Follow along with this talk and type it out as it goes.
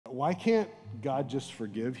why can't God just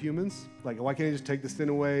forgive humans? Like, why can't he just take the sin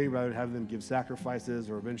away rather than have them give sacrifices?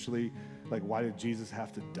 Or eventually, like, why did Jesus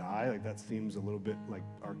have to die? Like, that seems a little bit, like,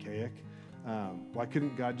 archaic. Why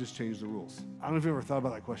couldn't God just change the rules? I don't know if you've ever thought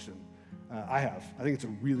about that question. I have. I think it's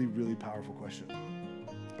a really, really powerful question.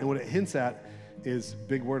 And what it hints at is,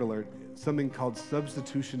 big word alert, something called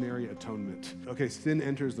substitutionary atonement. Okay, sin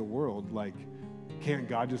enters the world. Like, can't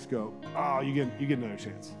God just go, oh, you get another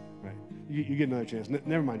chance, right? You get another chance.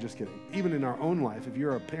 Never mind, just kidding. Even in our own life, if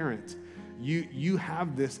you're a parent, you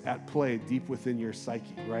have this at play deep within your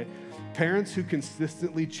psyche, right? Parents who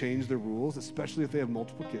consistently change the rules, especially if they have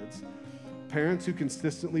multiple kids, parents who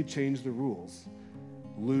consistently change the rules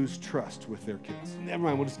lose trust with their kids. Never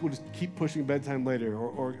mind, we'll just keep pushing bedtime later,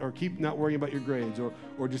 or keep not worrying about your grades,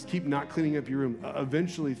 or just keep not cleaning up your room.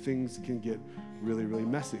 Eventually, things can get really, really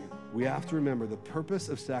messy. We have to remember the purpose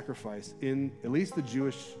of sacrifice in at least the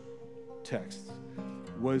Jewish texts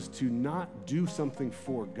was to not do something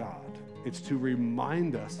for God. It's to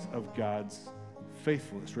remind us of God's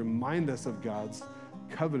faithfulness, remind us of God's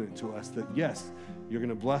covenant to us that, yes, you're going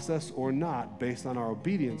to bless us or not based on our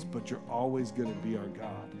obedience, but you're always going to be our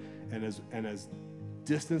God. And as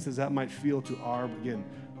distant as that might feel to our, again,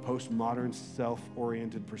 postmodern,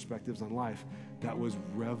 self-oriented perspectives on life, that was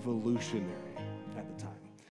revolutionary.